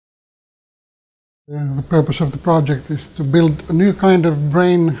The purpose of the project is to build a new kind of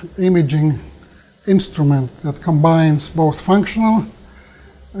brain imaging instrument that combines both functional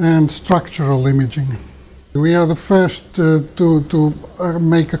and structural imaging. We are the first to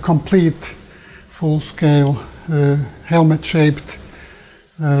make a complete, full-scale, helmet-shaped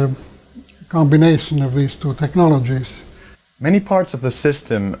combination of these two technologies. Many parts of the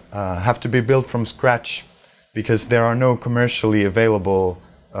system have to be built from scratch because there are no commercially available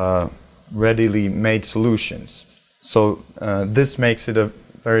readily made solutions. So this makes it a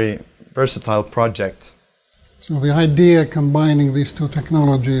very versatile project. So the idea combining these two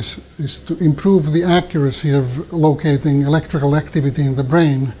technologies is to improve the accuracy of locating electrical activity in the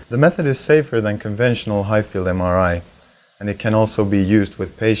brain. The method is safer than conventional high-field MRI, and it can also be used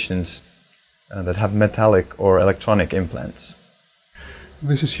with patients that have metallic or electronic implants.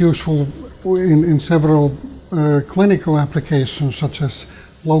 This is useful in several clinical applications, such as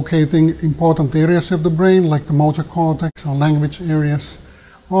locating important areas of the brain, like the motor cortex or language areas,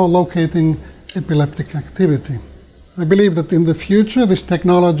 or locating epileptic activity. I believe that in the future this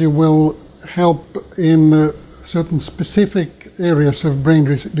technology will help in certain specific areas of brain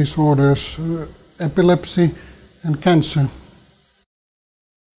disorders, epilepsy and cancer.